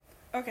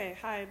Okay,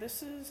 hi,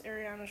 this is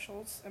Ariana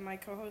Schultz, and my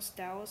co host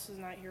Dallas is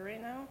not here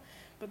right now,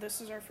 but this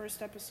is our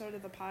first episode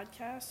of the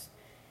podcast,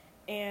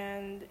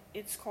 and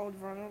it's called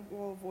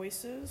Vulnerable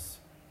Voices,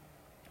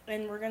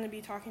 and we're going to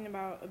be talking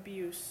about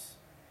abuse.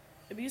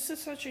 Abuse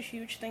is such a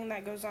huge thing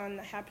that goes on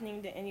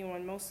happening to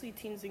anyone, mostly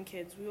teens and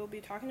kids. We will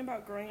be talking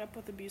about growing up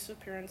with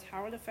abusive parents,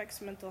 how it affects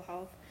mental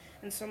health,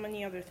 and so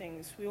many other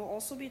things. We will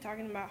also be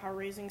talking about how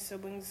raising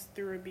siblings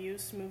through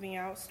abuse, moving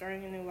out,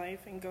 starting a new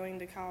life, and going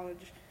to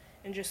college,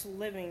 and just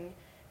living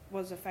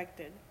was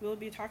affected. We will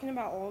be talking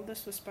about all of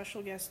this with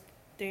special guest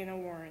Dayna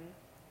Warren.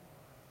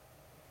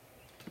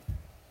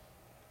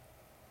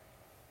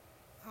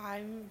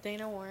 I'm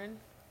Dayna Warren.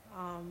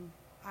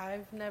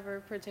 I've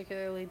never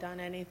particularly done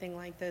anything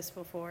like this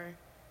before.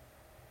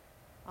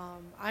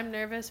 I'm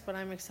nervous, but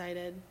I'm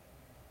excited.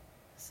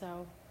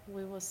 So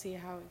we will see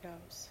how it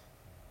goes.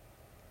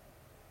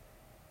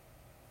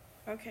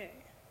 Okay.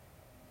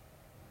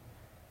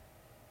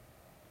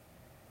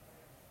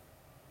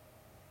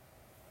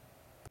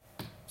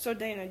 So,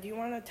 Dayna, do you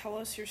want to tell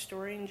us your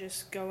story and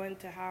just go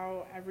into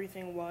how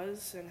everything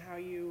was and how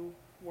you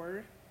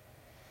were?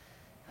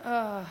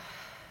 Uh,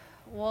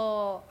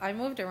 well, I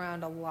moved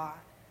around a lot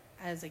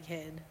as a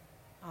kid.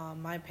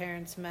 My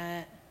parents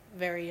met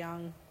very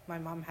young. My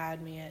mom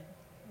had me at,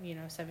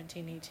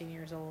 17, 18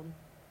 years old.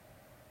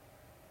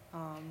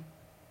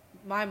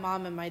 My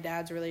mom and my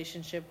dad's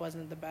relationship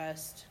wasn't the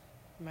best.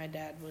 My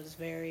dad was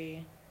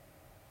an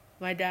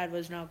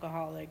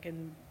alcoholic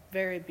and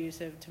very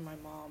abusive to my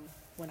mom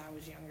when I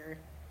was younger.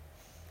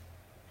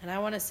 And I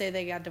want to say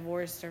they got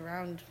divorced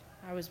around,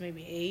 I was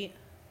maybe 8.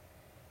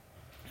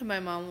 And my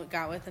mom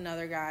got with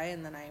another guy,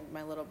 and then I had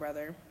my little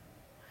brother.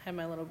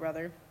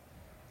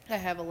 I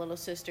have a little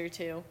sister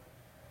too.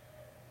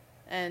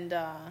 And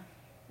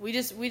we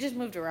just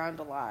moved around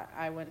a lot.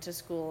 I went to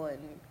school in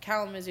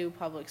Kalamazoo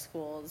public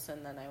schools,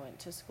 and then I went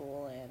to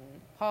school in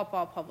Paw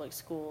Paw public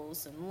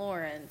schools and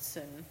Lawrence,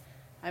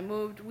 and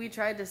we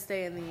tried to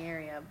stay in the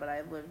area, but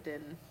I lived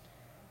in,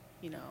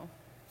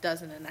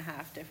 dozen and a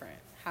half different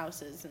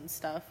houses and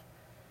stuff.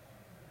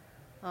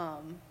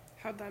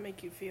 How'd that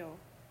make you feel?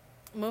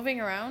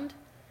 Moving around,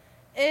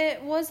 it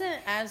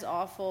wasn't as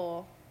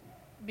awful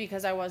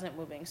because I wasn't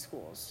moving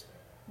schools.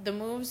 The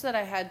moves that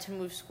I had to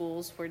move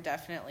schools were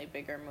definitely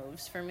bigger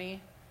moves for me,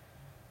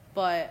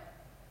 but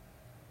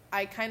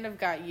I kind of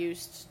got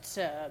used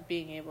to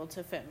being able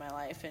to fit my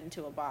life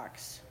into a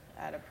box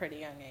at a pretty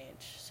young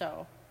age.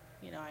 So,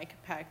 I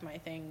could pack my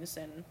things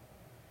and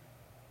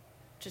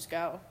just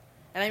go.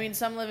 And I mean,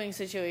 some living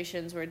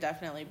situations were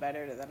definitely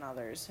better than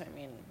others. I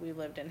mean, we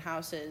lived in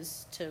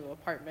houses to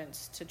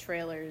apartments to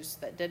trailers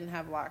that didn't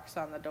have locks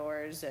on the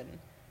doors, and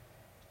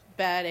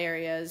bad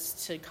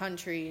areas to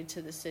country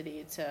to the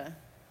city to...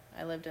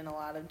 I lived in a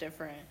lot of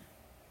different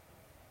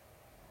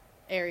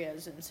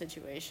areas and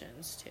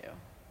situations too.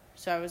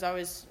 So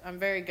I'm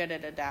very good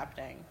at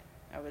adapting.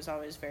 I was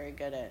always very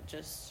good at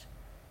just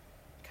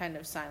kind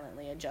of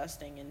silently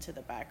adjusting into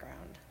the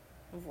background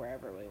of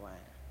wherever we went.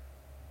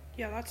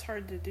 Yeah, that's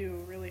hard to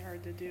do, really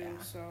hard to do,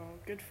 Yeah. So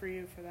good for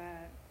you for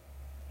that.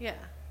 Yeah.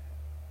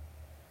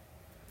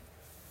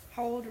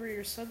 How old were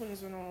your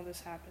siblings when all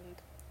this happened?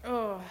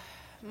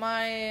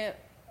 I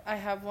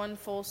have one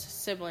full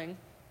sibling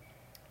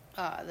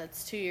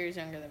that's 2 years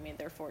younger than me.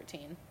 They're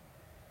 14.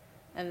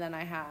 And then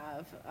I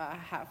have a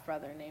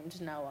half-brother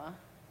named Noah,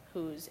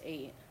 who's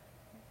 8.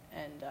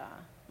 And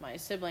my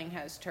sibling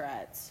has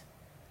Tourette's.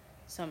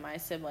 So my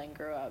sibling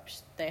grew up,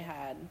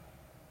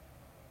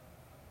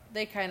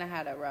 they kind of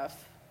had a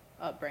rough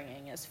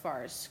upbringing as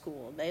far as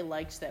school. They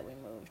liked that we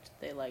moved.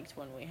 They liked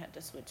when we had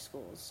to switch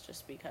schools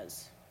just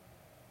because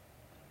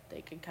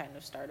they could kind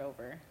of start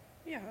over.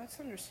 Yeah, that's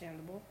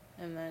understandable.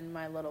 And then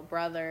my little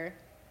brother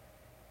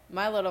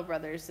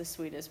is the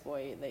sweetest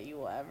boy that you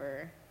will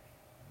ever,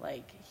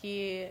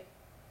 he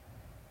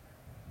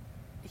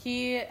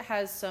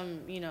has some,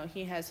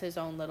 he has his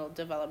own little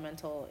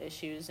developmental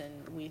issues,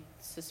 and we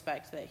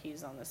suspect that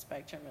he's on the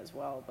spectrum as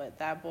well, but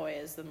that boy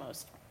is the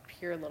most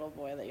pure little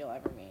boy that you'll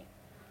ever meet.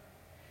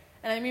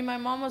 And I mean, my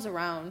mom was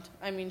around.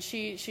 I mean,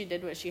 she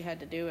did what she had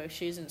to do. If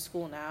she's in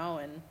school now,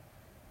 and,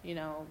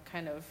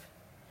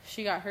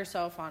 she got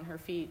herself on her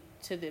feet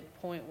to the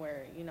point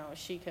where,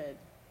 she could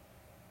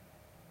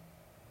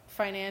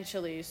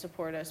financially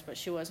support us, but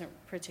she wasn't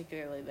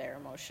particularly there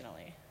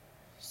emotionally.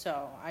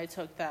 So I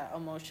took that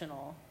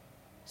emotional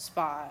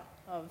spot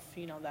of,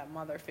 that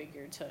mother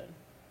figure to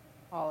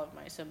all of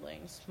my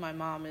siblings. My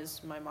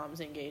mom's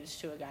engaged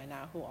to a guy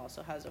now who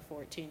also has a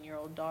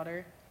 14-year-old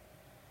daughter.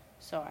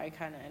 So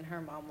and her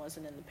mom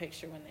wasn't in the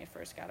picture when they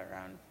first got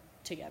around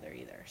together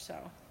either. So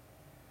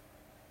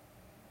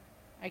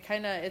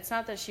it's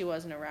not that she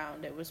wasn't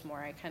around, it was more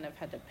I kind of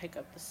had to pick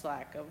up the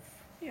slack of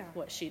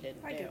what she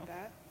didn't do. I get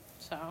that.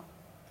 So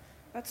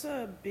that's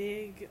a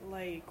big,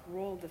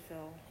 role to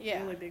fill.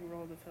 Yeah. Really big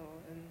role to fill,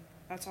 and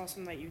that's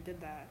awesome that you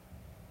did that.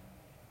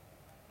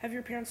 Have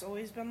your parents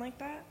always been like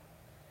that?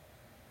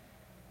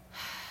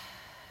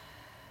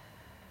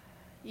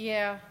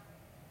 Yeah.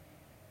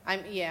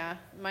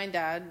 My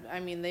dad, I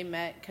mean, they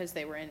met because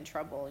they were in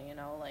trouble, you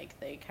know, like,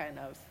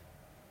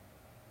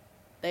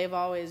 they've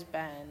always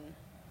been,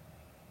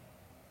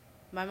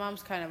 my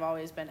mom's kind of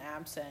always been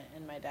absent,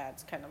 and my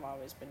dad's kind of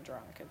always been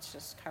drunk. It's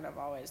just kind of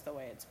always the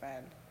way it's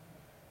been,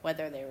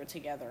 whether they were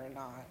together or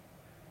not.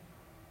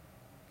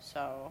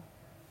 So,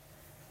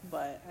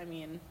 but, I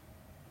mean,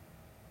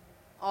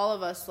 all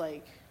of us,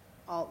 like,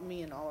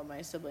 me and all of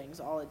my siblings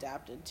all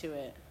adapted to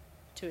it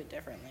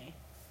differently.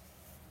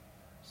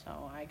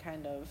 So I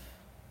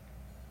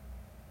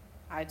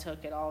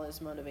took it all as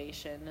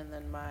motivation, and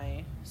then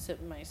my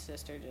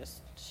sister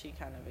she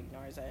kind of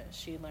ignores it.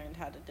 She learned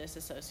how to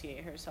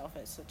disassociate herself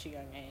at such a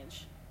young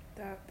age.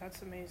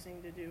 That's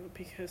amazing to do,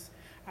 because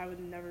I would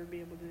never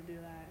be able to do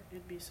that.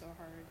 It'd be so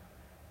hard.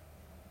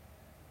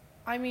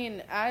 I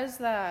mean, as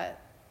that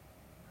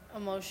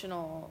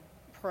emotional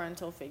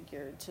parental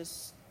figure to,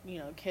 you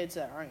know, kids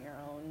that aren't your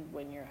own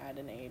when you're at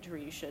an age where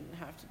you shouldn't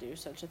have to do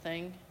such a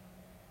thing,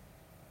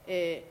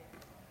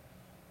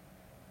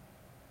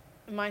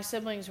 my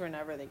siblings were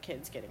never the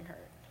kids getting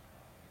hurt.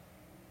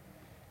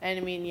 And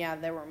I mean, yeah,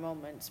 there were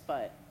moments,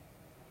 but,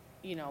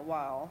 you know,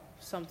 while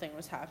something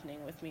was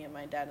happening with me and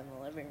my dad in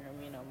the living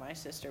room, you know, my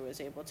sister was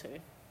able to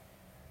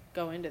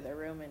go into their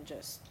room and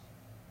just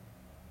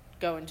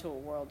go into a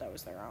world that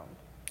was their own.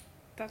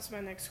 That's my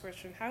next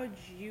question. How did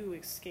you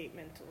escape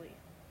mentally?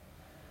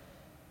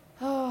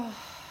 Oh,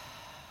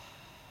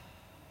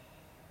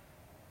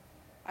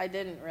 I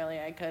didn't really.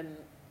 I couldn't.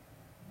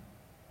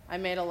 I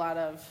made a lot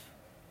of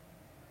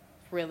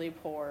really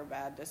poor,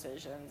 bad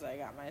decisions. I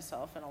got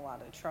myself in a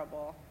lot of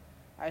trouble.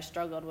 I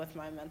struggled with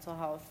my mental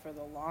health for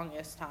the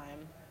longest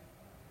time.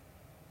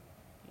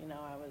 You know,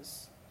 I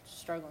was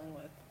struggling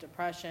with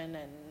depression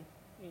and,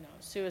 you know,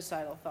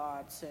 suicidal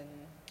thoughts, and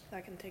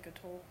that can take a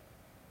toll.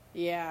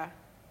 Yeah,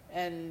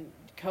 and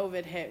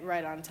COVID hit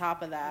right on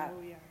top of that.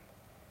 Oh, yeah.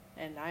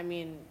 And I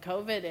mean,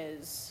 COVID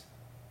it's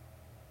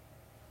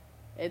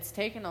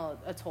taken a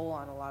toll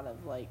on a lot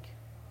of, like,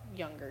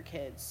 younger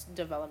kids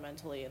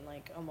developmentally and,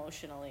 like,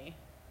 emotionally,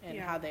 and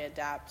how they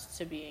adapt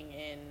to being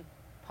in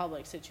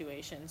public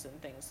situations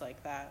and things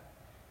like that.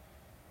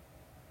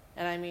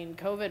 And I mean,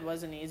 COVID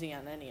wasn't easy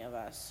on any of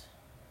us.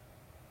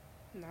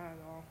 Not at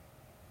all.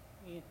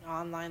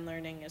 Online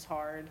learning is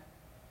hard.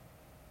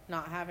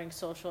 Not having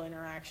social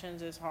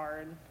interactions is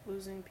hard.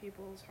 Losing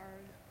people is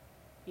hard.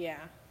 Yeah.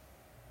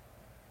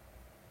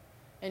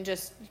 And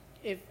just,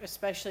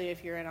 especially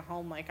if you're in a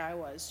home like I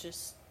was,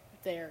 just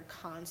there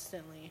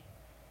constantly.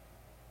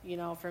 You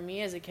know, for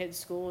me as a kid,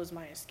 school was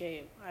my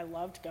escape. I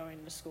loved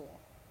going to school.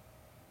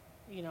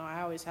 You know,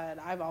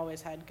 I've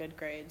always had good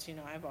grades. You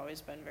know, I've always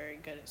been very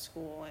good at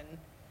school, and,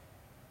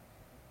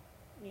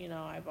 you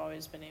know, I've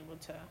always been able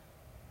to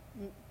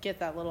get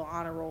that little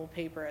honor roll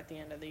paper at the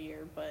end of the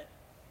year, but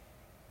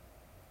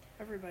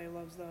everybody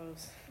loves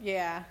those.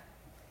 Yeah.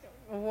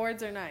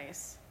 Awards are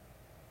nice.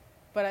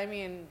 But I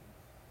mean,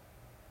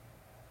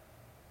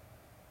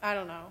 I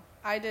don't know.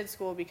 I did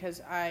school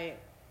because I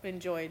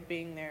enjoyed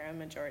being there a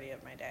majority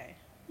of my day.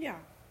 Yeah.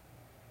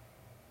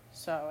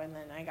 So, and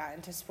then I got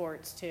into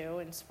sports too,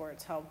 and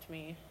sports helped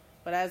me.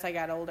 But as I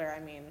got older,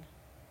 I mean,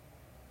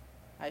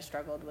 I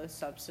struggled with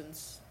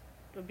substance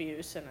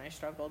abuse, and I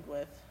struggled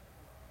with,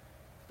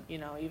 you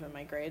know, even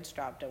my grades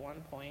dropped at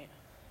one point.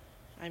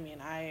 I mean,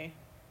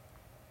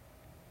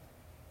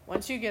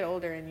 once you get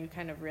older and you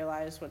kind of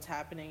realize what's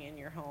happening in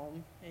your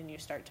home and you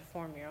start to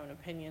form your own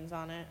opinions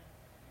on it,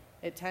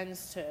 it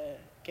tends to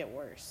get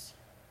worse.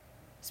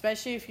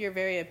 Especially if you're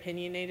very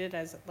opinionated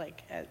as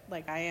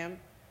I am.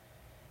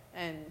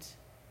 And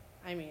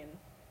I mean,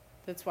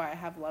 that's why I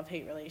have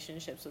love-hate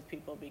relationships with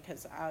people,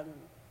 because I'm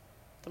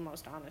the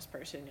most honest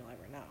person you'll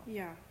ever know.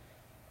 Yeah.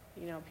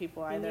 You know,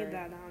 people You either need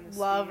that honesty.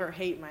 love or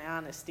hate my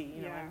honesty.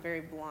 You know, Yeah. I'm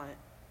very blunt.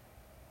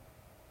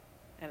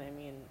 And I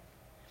mean,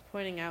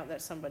 pointing out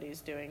that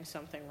somebody's doing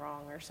something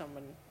wrong, or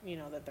someone, you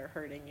know, that they're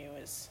hurting you,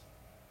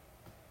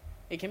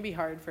 it can be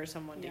hard for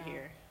someone to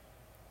hear,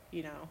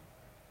 you know.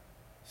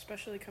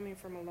 Especially coming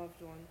from a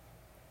loved one.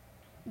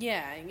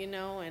 Yeah, you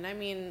know, and I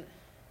mean,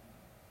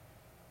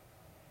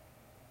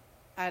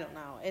 I don't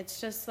know. It's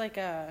just like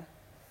I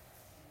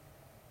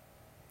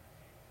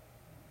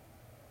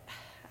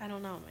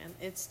don't know, man.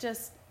 It's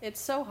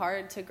so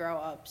hard to grow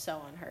up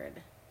so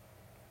unheard.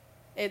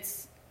 I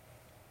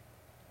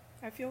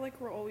feel like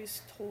we're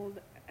always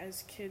told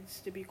as kids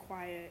to be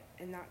quiet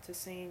and not to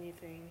say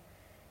anything,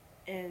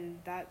 and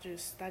that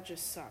just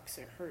sucks.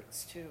 It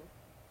hurts too.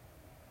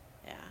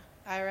 Yeah,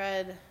 I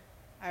read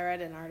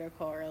an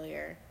article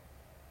earlier,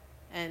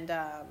 and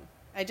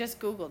I just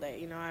Googled it.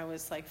 You know, I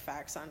was like,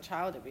 facts on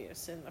child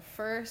abuse, and the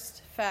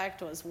first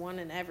fact was 1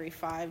 in every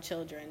 5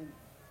 children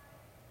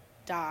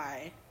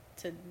die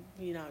to,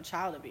 you know,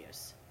 child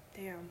abuse.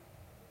 Damn.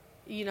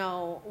 You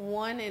know,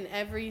 1 in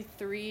every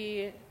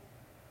 3,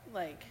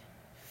 like,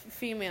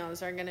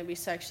 females are going to be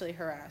sexually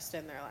harassed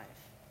in their life.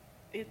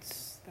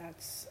 That's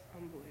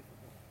unbelievable.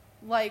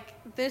 Like,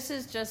 this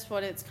is just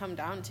what it's come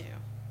down to.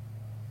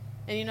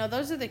 And, you know,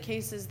 those are the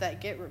cases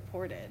that get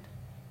reported.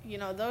 You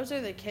know, those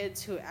are the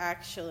kids who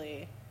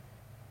actually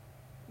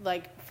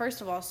like,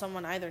 first of all,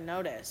 someone either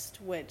noticed,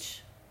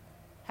 which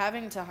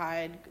having to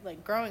hide,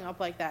 like, growing up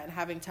like that and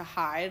having to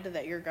hide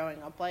that you're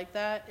growing up like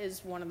that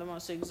is one of the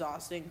most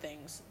exhausting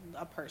things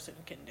a person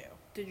can do.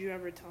 Did you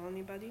ever tell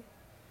anybody?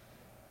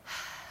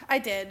 I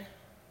did.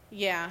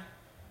 Yeah.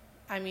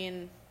 I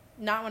mean,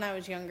 not when I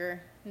was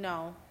younger,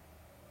 no.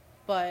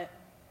 But,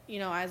 you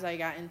know, as I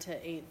got into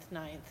 8th,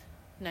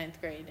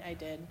 ninth grade, I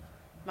did.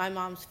 My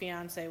mom's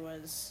fiance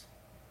was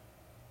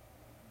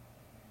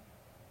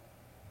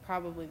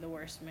probably the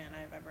worst man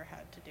I've ever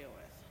had to deal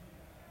with.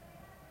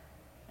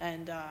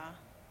 And,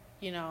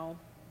 you know,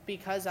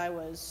 because I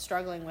was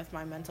struggling with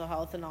my mental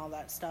health and all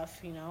that stuff,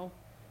 you know,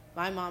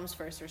 my mom's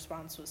first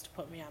response was to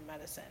put me on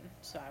medicine.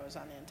 So I was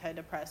on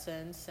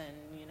antidepressants and,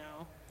 you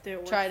know,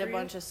 tried a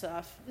bunch of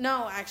stuff.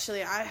 No,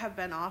 actually, I have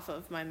been off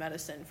of my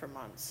medicine for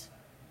months.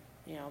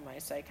 You know, my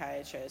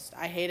psychiatrist.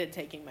 I hated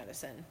taking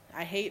medicine.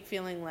 I hate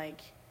feeling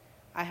like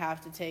I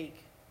have to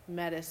take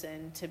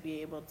medicine to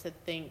be able to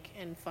think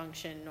and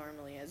function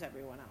normally as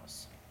everyone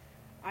else.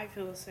 I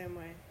feel the same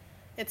way.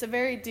 It's a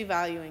very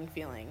devaluing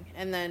feeling.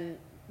 And then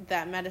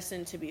that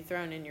medicine to be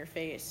thrown in your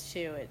face,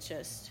 too, it's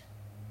just...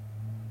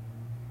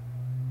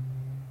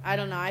 I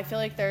don't know. I feel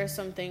like there are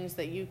some things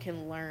that you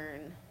can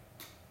learn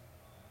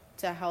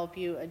to help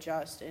you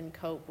adjust and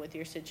cope with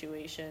your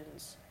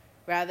situations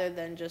rather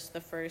than just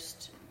the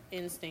first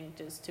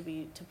instinct is to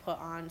put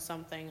on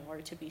something or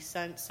to be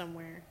sent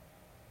somewhere.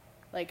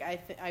 Like,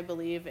 I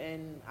believe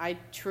in, I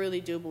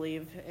truly do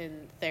believe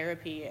in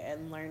therapy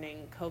and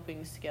learning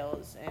coping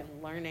skills and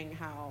learning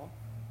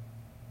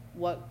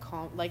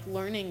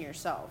learning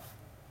yourself.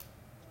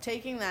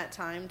 Taking that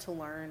time to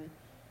learn,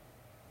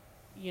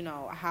 you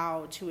know,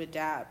 how to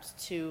adapt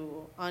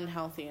to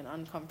unhealthy and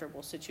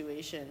uncomfortable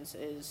situations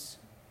is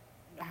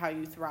how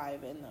you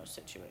thrive in those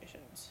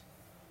situations.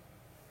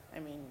 I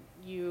mean,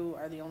 you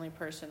are the only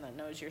person that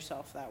knows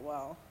yourself that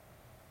well.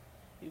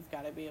 You've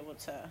got to be able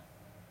to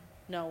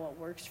know what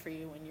works for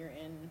you when you're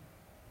in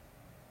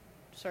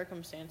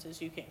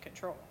circumstances you can't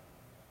control.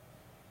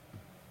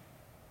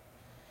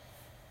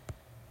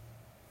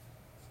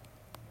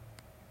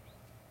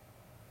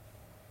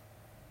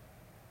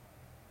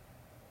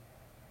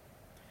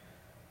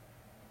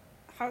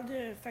 How did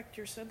it affect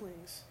your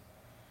siblings?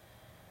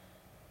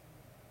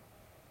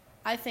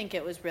 I think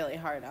it was really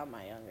hard on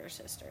my younger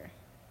sister.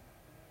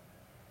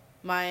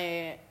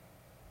 My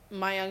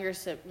younger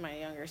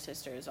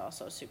sister is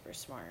also super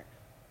smart.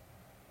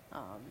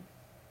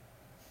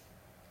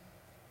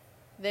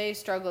 They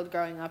struggled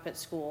growing up at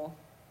school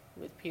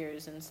with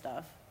peers and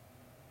stuff.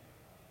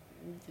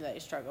 They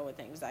struggle with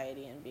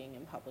anxiety and being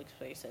in public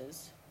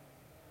spaces.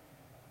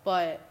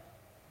 But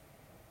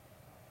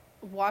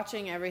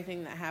watching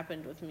everything that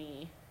happened with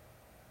me,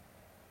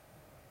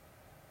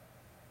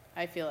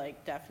 I feel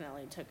like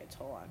definitely took a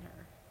toll on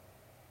her.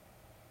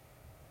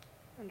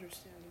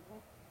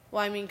 Understandable.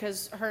 Well, I mean,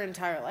 because her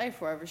entire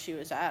life, wherever she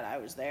was at, I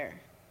was there.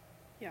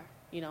 Yeah.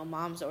 You know,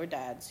 moms or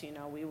dads, you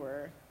know, we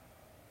were,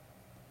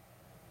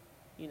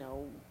 you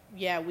know,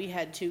 yeah, we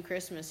had 2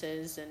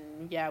 Christmases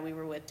and yeah, we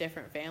were with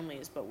different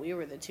families, but we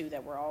were the 2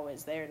 that were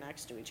always there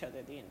next to each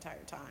other the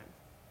entire time.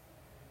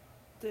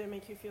 Did it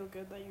make you feel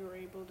good that you were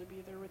able to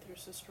be there with your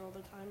sister all the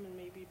time and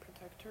maybe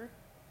protect her?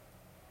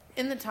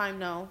 In the time,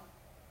 no.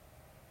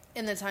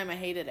 In the time, I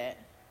hated it.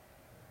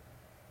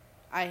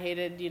 I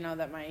hated, you know,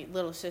 that my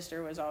little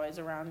sister was always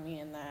around me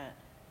and that,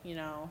 you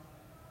know,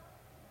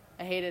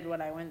 I hated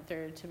what I went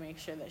through to make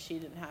sure that she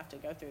didn't have to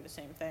go through the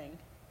same thing.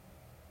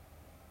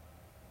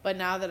 But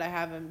now that I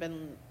haven't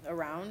been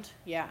around,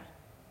 yeah.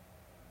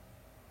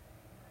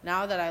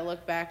 Now that I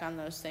look back on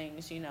those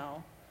things, you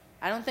know,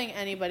 I don't think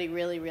anybody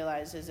really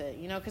realizes it,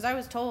 you know, because I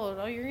was told,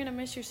 oh, you're going to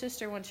miss your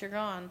sister once you're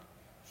gone.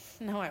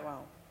 No, I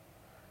won't.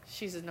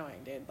 She's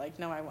annoying, dude. Like,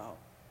 no, I won't.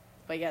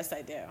 But yes,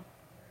 I do.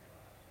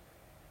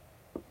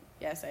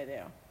 Yes, I do.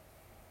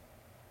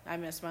 I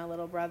miss my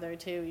little brother,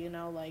 too, you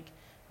know, like,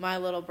 my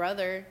little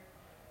brother's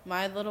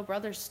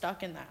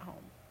stuck in that home.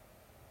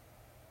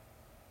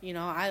 You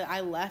know,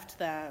 I left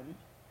them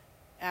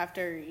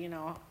after, you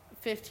know,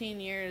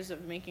 15 years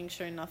of making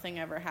sure nothing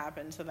ever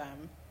happened to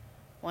them.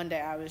 One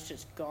day I was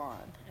just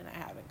gone, and I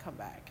haven't come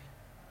back.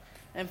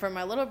 And for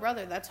my little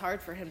brother, that's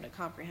hard for him to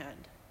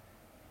comprehend.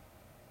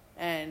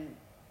 And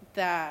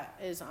that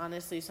is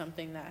honestly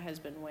something that has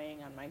been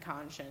weighing on my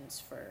conscience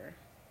for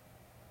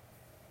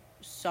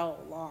so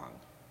long.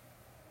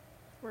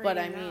 Where But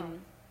are you I now?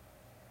 mean,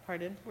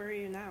 pardon? Where are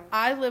you now?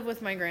 I live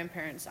with my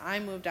grandparents. I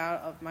moved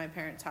out of my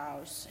parents'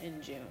 house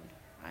in June.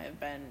 I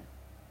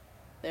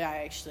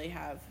actually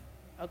have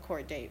a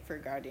court date for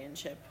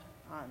guardianship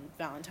on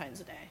Valentine's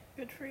Day.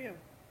 Good for you.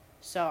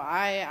 So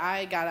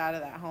I got out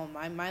of that home.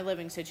 My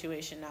living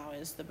situation now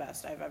is the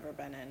best I've ever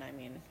been in. I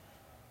mean,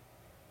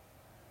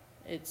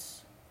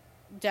 it's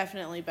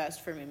definitely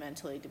best for me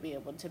mentally to be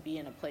able to be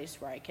in a place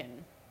where I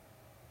can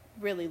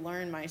really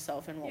learn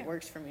myself and what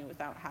works for me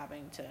without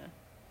having to,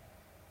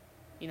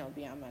 you know,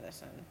 be on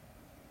medicine.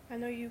 I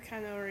know you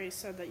kind of already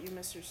said that you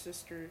miss your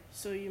sister,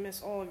 so you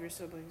miss all of your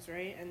siblings,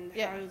 right? And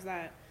Yeah. how is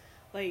that,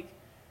 like,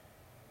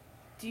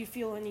 Do you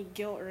feel any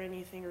guilt or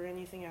anything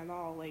at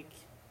all? Like,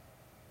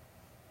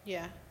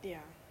 Yeah. yeah.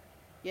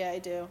 Yeah, I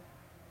do.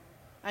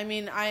 I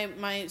mean,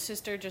 my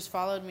sister just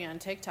followed me on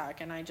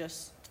TikTok, and I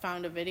just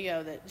found a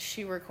video that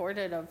she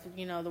recorded of,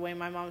 the way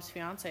my mom's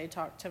fiance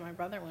talked to my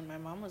brother when my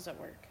mom was at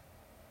work.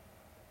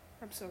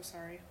 I'm so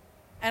sorry.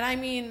 And I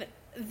mean,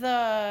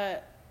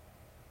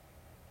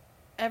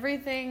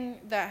 everything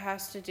that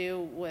has to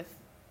do with,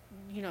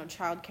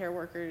 child care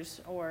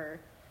workers or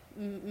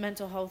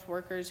mental health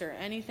workers or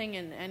anything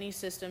in any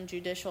system,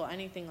 judicial,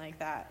 anything like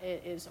that,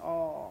 it is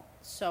all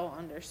so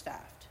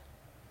understaffed.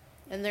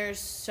 And there's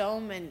so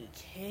many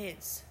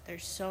kids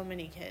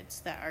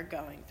that are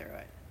going through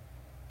it.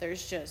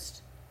 There's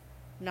just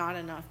not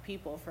enough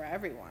people for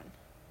everyone.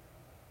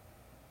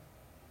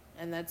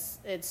 And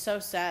it's so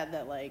sad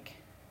that, like,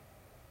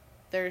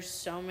 there's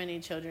so many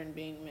children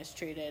being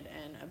mistreated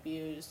and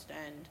abused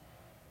and,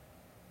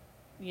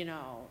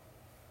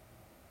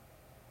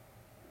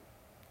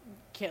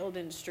 killed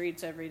in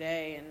streets every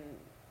day, and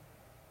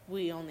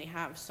we only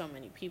have so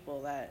many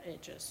people that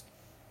it just,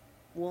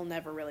 we'll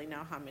never really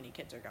know how many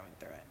kids are going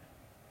through it.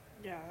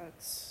 Yeah,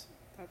 that's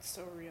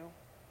so real.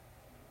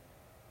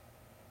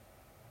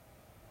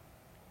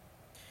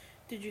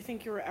 Did you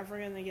think you were ever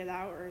going to get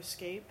out or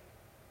escape?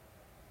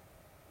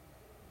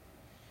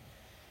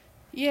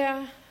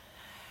 Yeah.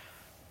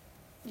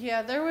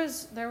 Yeah, there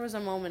was a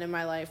moment in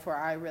my life where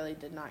I really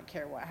did not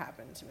care what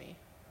happened to me.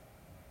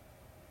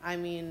 I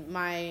mean,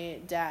 my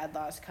dad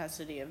lost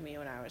custody of me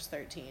when I was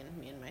 13,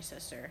 me and my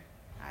sister.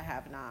 I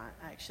have not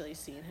actually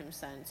seen him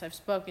since. I've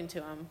spoken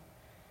to him.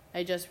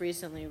 I just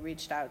recently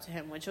reached out to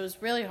him, which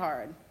was really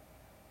hard.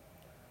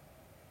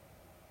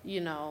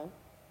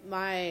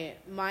 My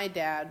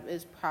dad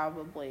is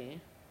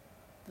probably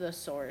the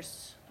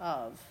source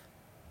of,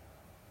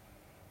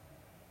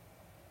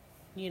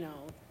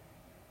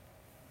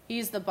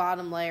 he's the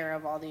bottom layer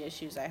of all the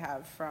issues I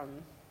have from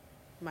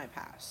my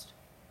past.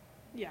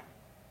 Yeah.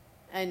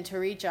 And to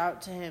reach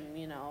out to him,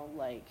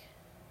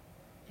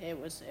 it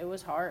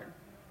was hard.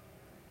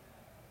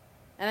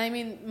 And I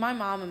mean, my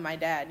mom and my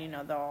dad,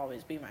 they'll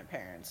always be my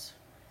parents.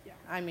 Yeah.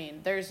 I mean,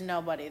 there's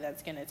nobody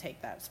that's going to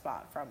take that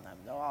spot from them.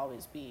 They'll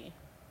always be,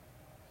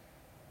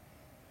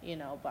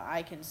 but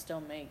I can still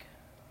make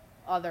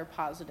other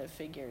positive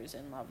figures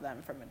and love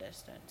them from a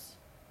distance.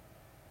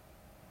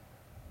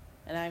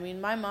 And I mean,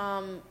 my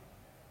mom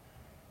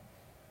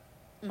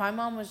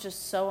was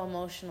just so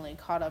emotionally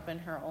caught up in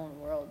her own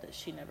world that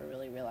she never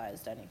really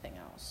realized anything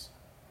else.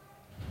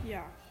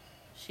 Yeah.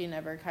 She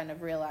never kind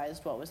of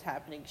realized what was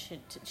happening.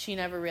 She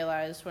never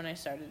realized when I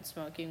started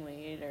smoking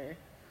weed or,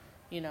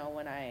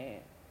 when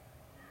I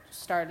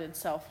started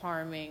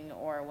self-harming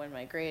or when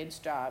my grades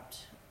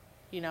dropped,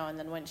 and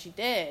then when she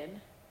did,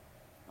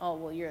 oh,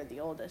 well, you're the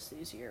oldest.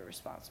 These are your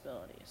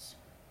responsibilities.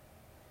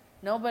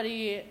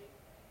 Nobody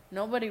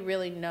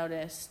really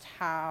noticed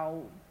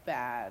how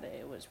bad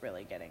it was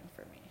really getting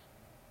for me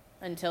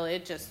until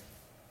it just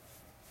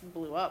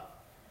blew up.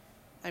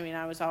 I mean,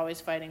 I was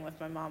always fighting with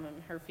my mom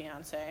and her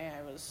fiance.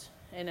 I was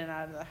in and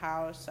out of the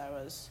house.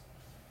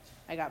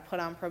 I got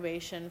put on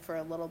probation for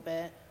a little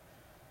bit.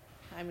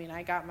 I mean,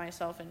 I got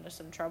myself into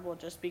some trouble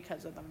just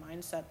because of the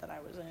mindset that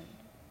I was in.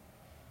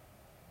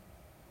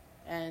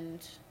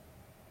 And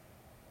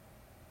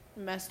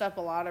messed up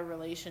a lot of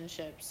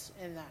relationships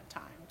in that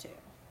time, too.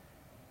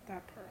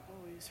 That part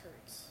always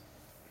hurts.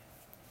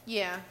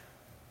 Yeah,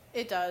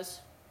 it does.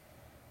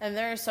 And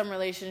there are some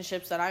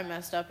relationships that I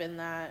messed up in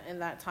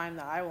that time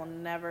that I will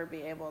never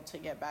be able to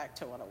get back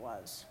to what it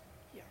was.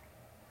 Yeah.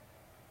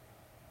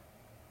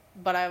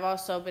 But I've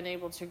also been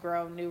able to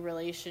grow new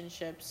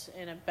relationships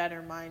in a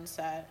better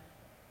mindset.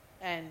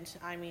 And,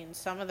 I mean,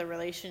 some of the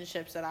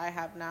relationships that I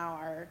have now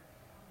are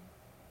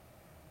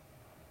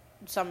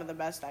some of the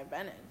best I've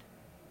been in.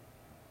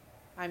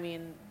 I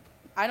mean,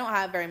 I don't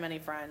have very many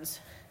friends.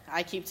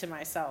 I keep to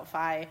myself.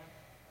 I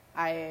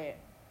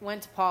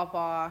went to Paw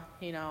Paw,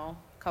 a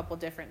couple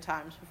different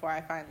times before I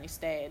finally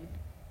stayed.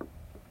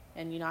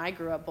 And, I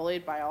grew up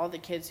bullied by all the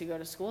kids who go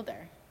to school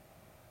there.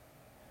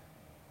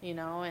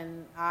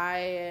 And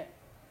I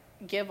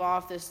give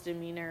off this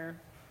demeanor.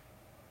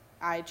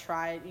 I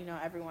try,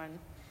 everyone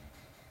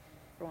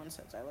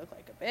says I look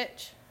like a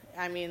bitch.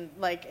 I mean,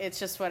 like, it's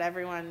just what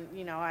everyone,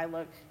 I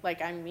look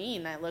like I'm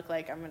mean. I look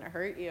like I'm going to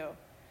hurt you.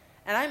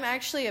 And I'm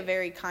actually a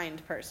very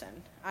kind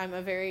person. I'm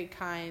a very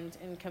kind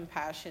and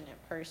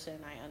compassionate person.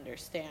 I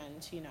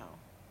understand,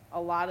 a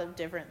lot of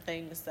different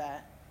things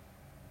that,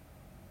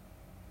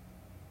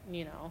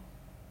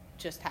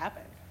 just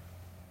happen.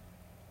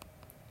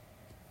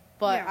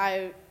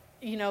 But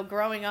yeah.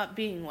 Growing up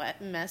being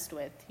messed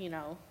with,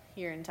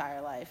 your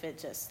entire life, it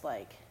just,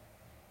 like,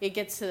 it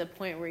gets to the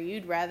point where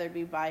you'd rather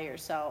be by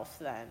yourself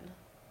than,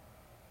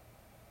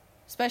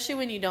 especially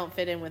when you don't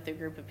fit in with a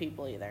group of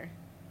people either.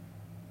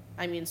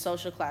 I mean,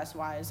 social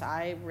class-wise,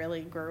 I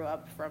really grew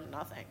up from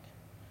nothing,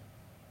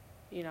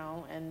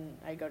 and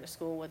I go to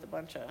school with a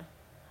bunch of,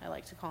 I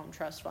like to call them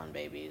trust fund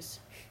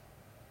babies,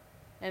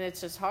 and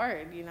it's just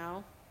hard,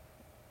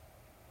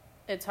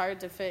 It's hard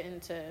to fit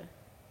into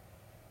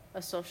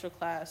a social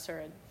class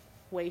or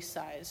waist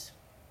size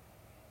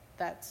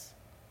that's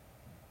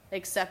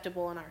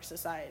acceptable in our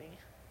society.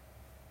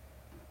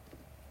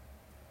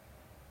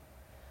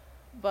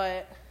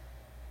 But,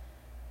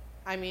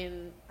 I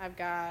mean, I've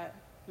got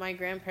my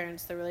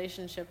grandparents, the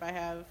relationship I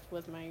have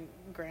with my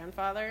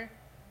grandfather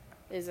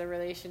is a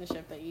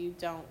relationship that you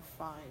don't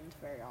find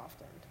very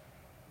often.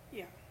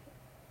 Yeah.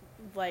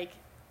 Like,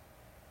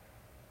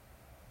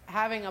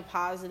 having a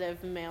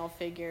positive male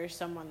figure,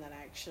 someone that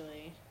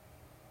actually,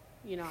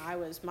 you know,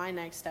 my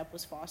next step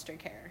was foster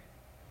care.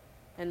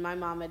 And my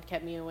mom had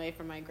kept me away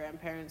from my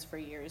grandparents for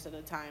years at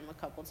a time, a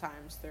couple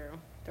times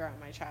throughout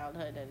my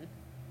childhood, and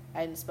I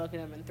hadn't spoken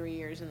to them in 3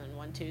 years, and then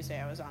one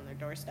Tuesday I was on their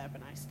doorstep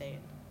and I stayed.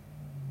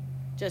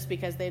 Just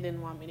because they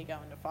didn't want me to go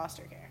into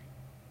foster care.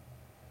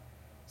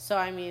 So,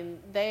 I mean,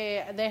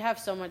 they have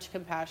so much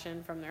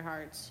compassion from their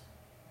hearts.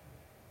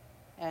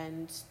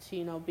 And to,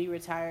 you know, be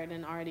retired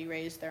and already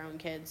raise their own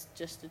kids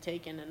just to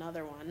take in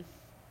another one.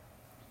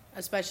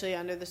 Especially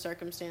under the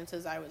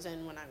circumstances I was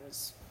in when I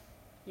was,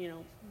 you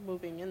know,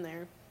 moving in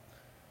there.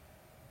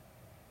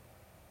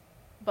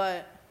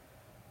 But,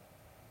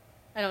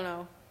 I don't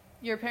know.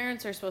 Your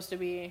parents are supposed to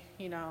be,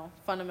 you know,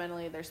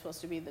 fundamentally they're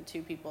supposed to be the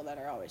two people that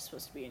are always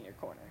supposed to be in your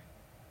corner.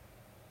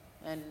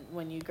 And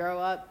when you grow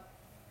up,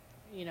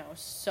 you know,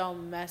 so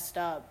messed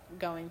up,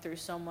 going through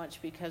so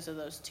much because of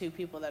those two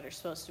people that are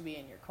supposed to be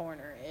in your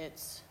corner,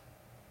 it's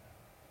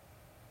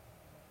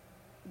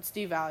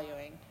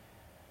devaluing.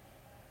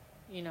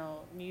 You know,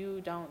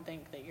 you don't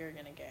think that you're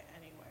going to get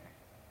anywhere.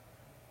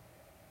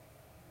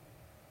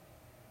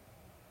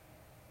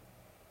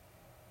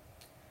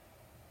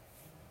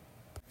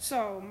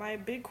 So, my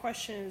big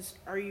question is,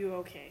 are you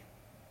okay?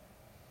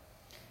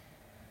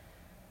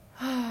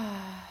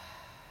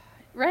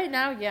 Right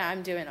now, yeah,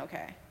 I'm doing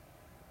okay.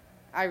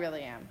 I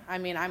really am. I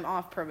mean, I'm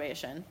off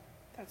probation.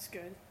 That's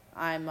good.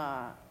 I'm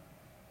a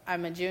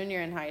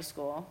junior in high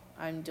school.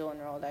 I'm dual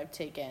enrolled. I've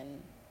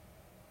taken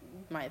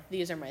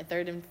these are my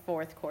third and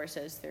fourth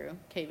courses through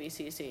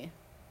KVCC.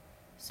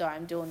 So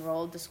I'm dual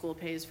enrolled. The school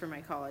pays for my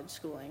college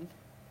schooling.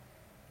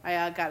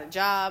 I got a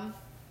job.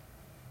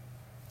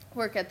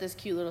 Work at this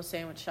cute little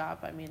sandwich shop.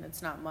 I mean,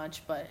 it's not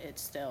much, but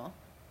it's still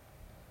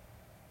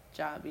a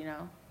job, you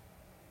know?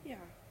 Yeah,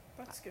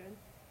 that's good.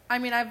 I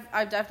mean,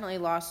 I've definitely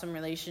lost some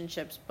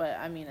relationships, but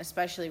I mean,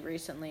 especially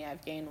recently,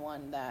 I've gained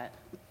one that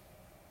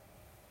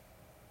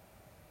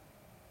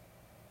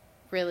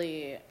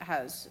really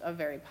has a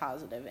very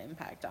positive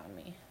impact on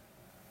me.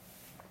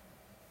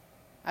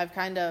 I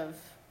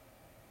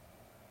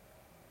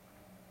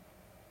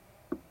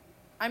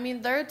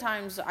mean, there are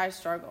times I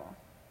struggle.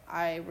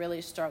 I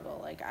really struggle.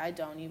 Like, I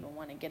don't even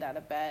want to get out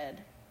of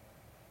bed.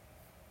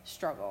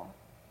 Struggle.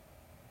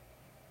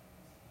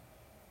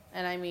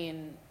 And I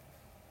mean,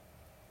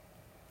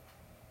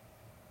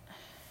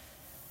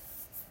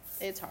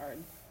 it's hard.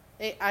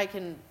 It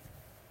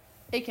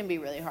can be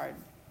really hard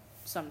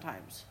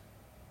sometimes.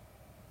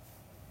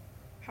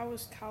 How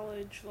is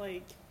college,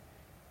 like,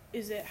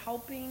 is it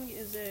helping?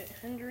 Is it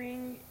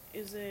hindering?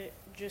 Is it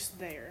just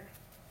there?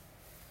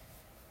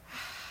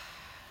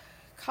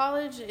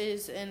 College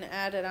is an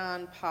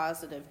added-on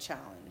positive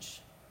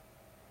challenge.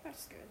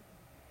 That's good.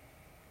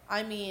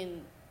 I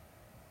mean,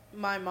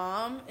 my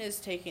mom is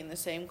taking the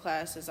same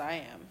class as I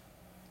am.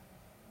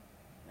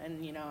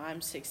 And, you know,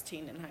 I'm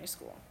 16 in high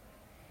school.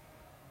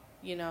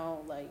 You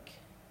know, like,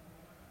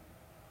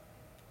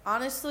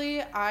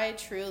 honestly, I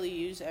truly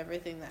use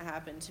everything that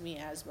happened to me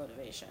as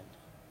motivation.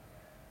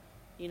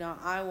 You know,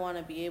 I want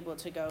to be able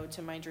to go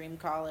to my dream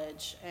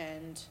college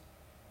and,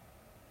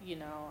 you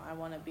know, I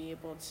want to be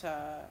able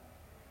to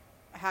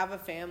have a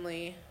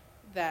family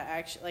that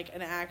actually, like,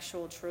 an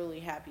actual truly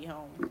happy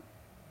home.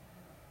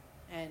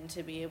 And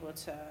to be able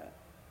to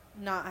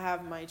not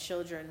have my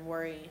children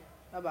worry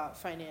about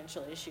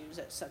financial issues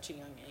at such a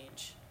young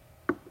age.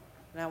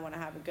 And I want to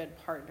have a good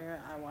partner.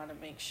 I want to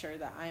make sure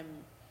that I'm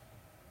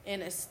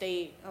in a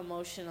state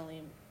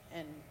emotionally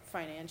and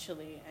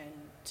financially, and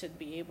to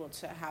be able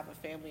to have a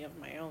family of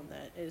my own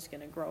that is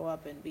going to grow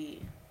up and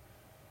be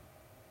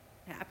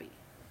happy.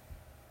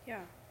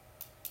 Yeah.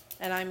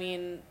 And I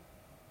mean,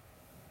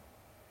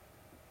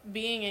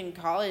 being in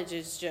college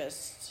is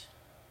just,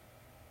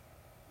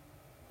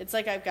 it's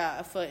like I've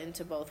got a foot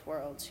into both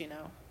worlds, you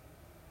know?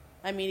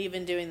 I mean,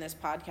 even doing this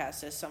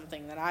podcast is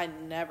something that I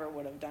never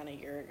would have done a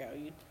year ago.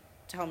 You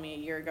tell me a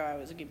year ago I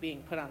was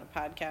being put on a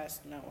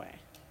podcast? No way.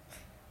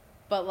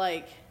 But,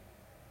 like,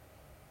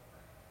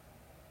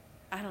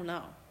 I don't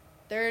know.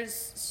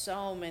 There's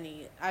so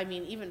many, I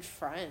mean, even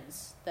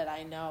friends that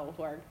I know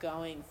who are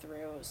going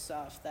through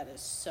stuff that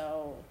is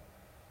so,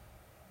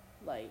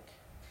 like,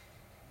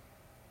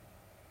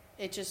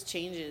 it just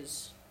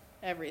changes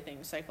everything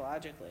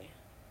psychologically.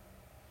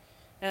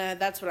 And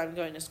that's what I'm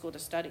going to school to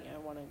study. I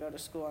want to go to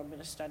school. I'm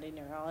going to study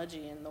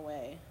neurology in the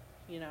way,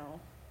 you know,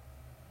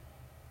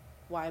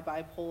 why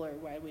bipolar,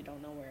 why we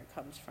don't know where it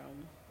comes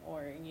from,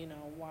 or, you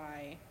know,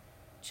 why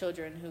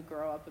children who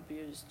grow up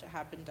abused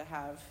happen to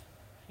have,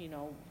 you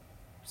know,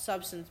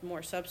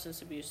 more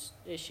substance abuse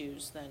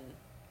issues than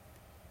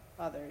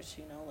others,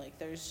 you know, like,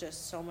 there's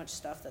just so much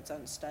stuff that's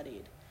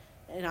unstudied.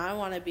 And I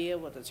want to be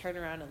able to turn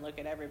around and look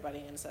at everybody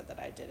and say that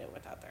I did it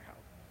without their help.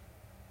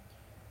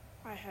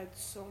 I had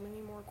so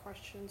many more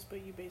questions,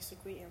 but you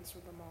basically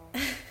answered them all.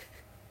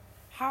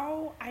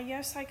 I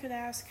guess I could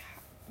ask,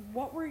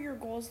 what were your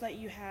goals that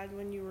you had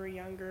when you were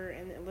younger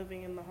and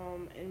living in the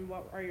home, and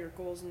what are your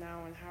goals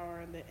now, and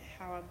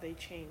how have they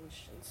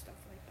changed and stuff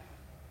like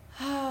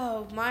that?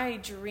 Oh, my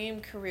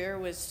dream career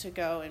was to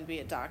go and be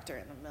a doctor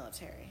in the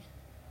military.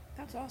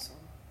 That's awesome.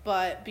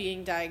 But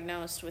being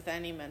diagnosed with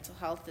any mental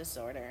health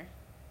disorder,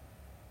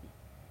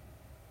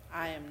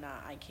 I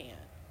can't.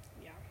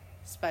 Yeah.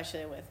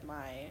 Especially with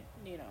my,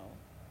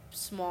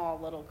 small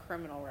little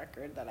criminal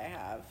record that I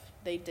have.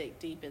 They dig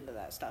deep into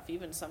that stuff.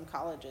 Even some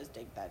colleges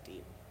dig that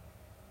deep.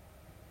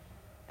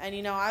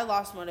 And, I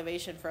lost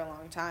motivation for a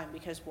long time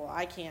because,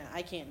 I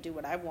can't do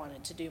what I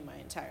wanted to do my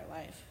entire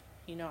life.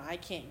 I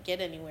can't get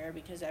anywhere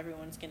because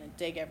everyone's going to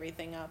dig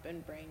everything up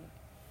and bring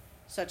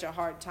such a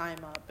hard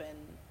time up and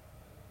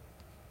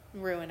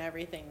ruin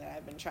everything that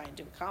I've been trying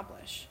to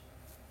accomplish.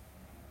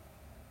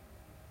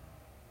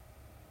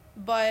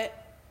 But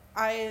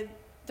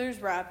there's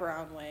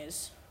wraparound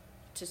ways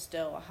to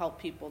still help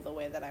people the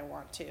way that I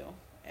want to,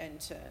 and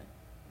to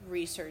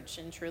research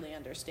and truly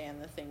understand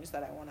the things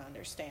that I want to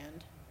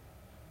understand.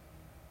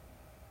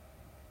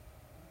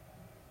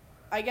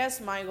 I guess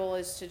my goal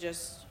is to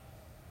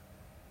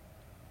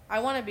I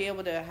want to be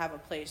able to have a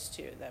place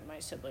too that my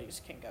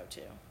siblings can go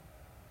to,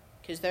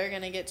 because they're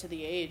going to get to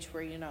the age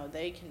where,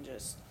 they can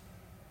just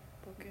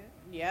book it.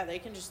 Yeah, they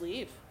can just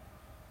leave.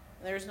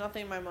 There's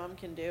nothing my mom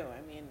can do.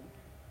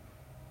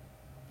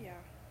 Yeah.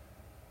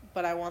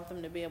 But I want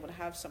them to be able to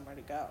have somewhere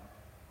to go.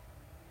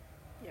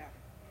 Yeah.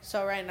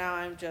 So right now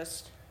I'm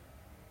just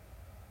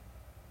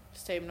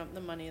saving up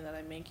the money that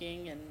I'm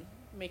making and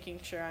making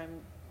sure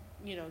I'm,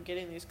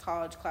 getting these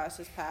college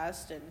classes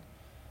passed and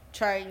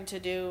trying to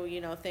do,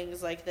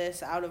 things like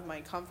this out of my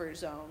comfort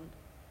zone.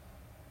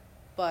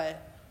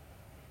 But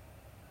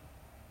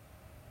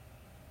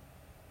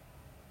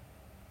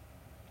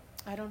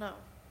I don't know.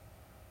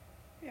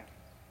 Yeah.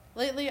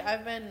 Lately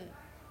I've been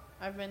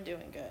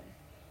doing good.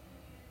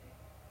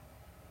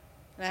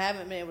 And I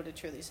haven't been able to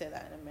truly say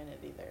that in a minute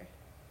either.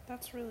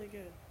 That's really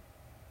good.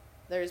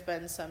 There's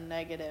been some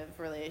negative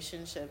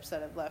relationships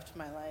that have left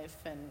my life,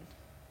 and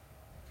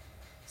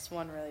it's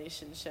one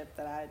relationship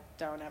that I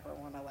don't ever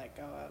want to let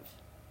go of.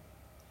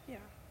 Yeah.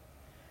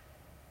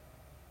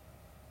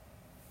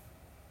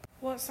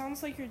 Well, it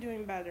sounds like you're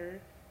doing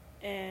better,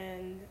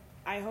 and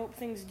I hope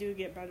things do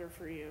get better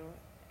for you,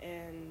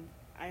 and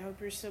I hope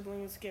your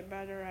siblings get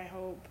better. I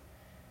hope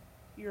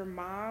your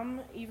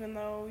mom, even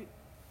though,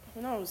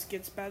 who knows,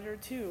 gets better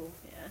too.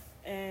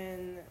 Yeah.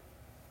 And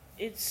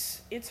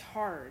it's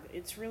hard.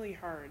 It's really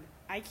hard.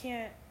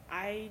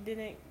 I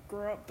didn't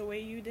grow up the way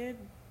you did,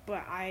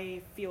 but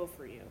I feel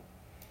for you.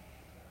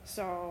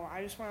 So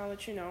I just want to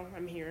let you know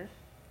I'm here,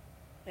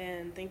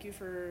 and thank you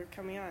for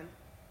coming on.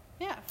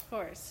 Yeah, of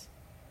course.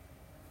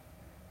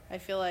 I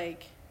feel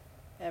like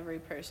every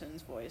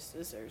person's voice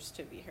deserves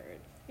to be heard.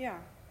 Yeah.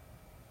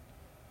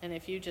 And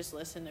if you just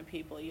listen to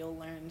people, you'll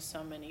learn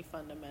so many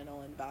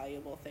fundamental and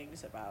valuable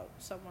things about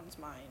someone's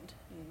mind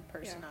and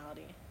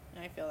personality. Yeah.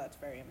 And I feel that's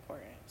very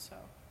important, so.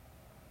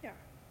 Yeah.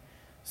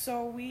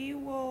 So we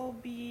will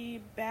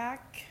be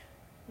back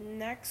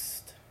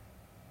next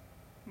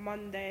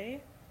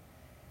Monday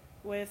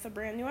with a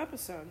brand new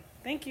episode.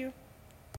 Thank you.